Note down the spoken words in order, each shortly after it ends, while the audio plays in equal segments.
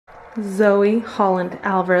Zoe Holland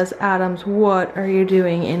Alvarez Adams, what are you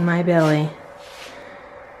doing in my belly?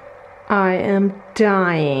 I am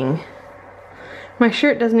dying. My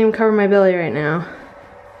shirt doesn't even cover my belly right now.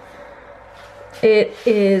 It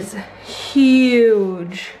is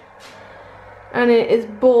huge. And it is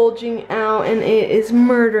bulging out and it is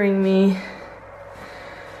murdering me.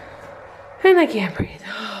 And I can't breathe.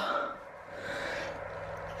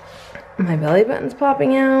 My belly button's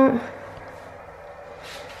popping out.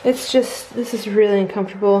 It's just, this is really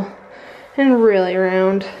uncomfortable and really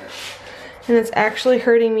round. And it's actually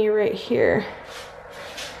hurting me right here.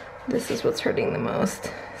 This is what's hurting the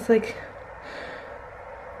most. It's like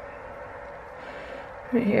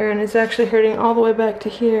right here, and it's actually hurting all the way back to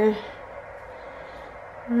here.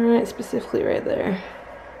 Alright, specifically right there.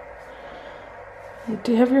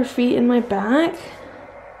 Do you have your feet in my back?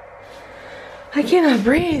 I cannot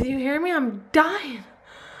breathe. You hear me? I'm dying.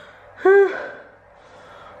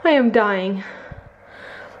 I am dying.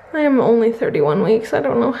 I am only 31 weeks. I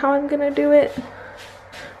don't know how I'm gonna do it.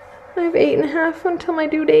 I have 8.5 until my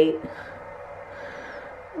due date.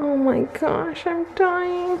 Oh my gosh, I'm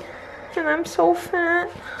dying. And I'm so fat.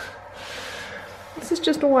 This is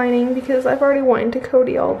just whining because I've already whined to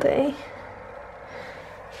Cody all day.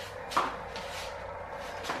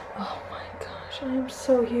 Oh my gosh, I am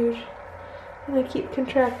so huge. And I keep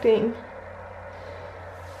contracting.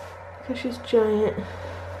 Because she's giant.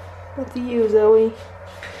 That's you, Zoe.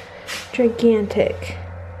 Gigantic.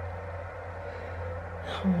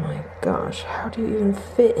 Oh my gosh, how do you even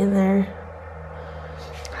fit in there?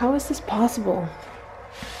 How is this possible?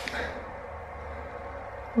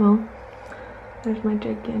 Well, there's my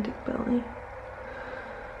gigantic belly.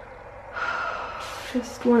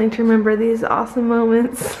 Just wanting to remember these awesome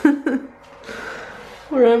moments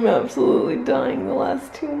where I'm absolutely dying the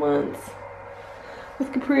last 2 months.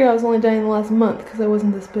 With Capri, I was only dying the last month because I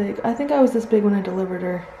wasn't this big. I think I was this big when I delivered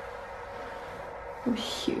her. I'm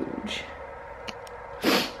huge.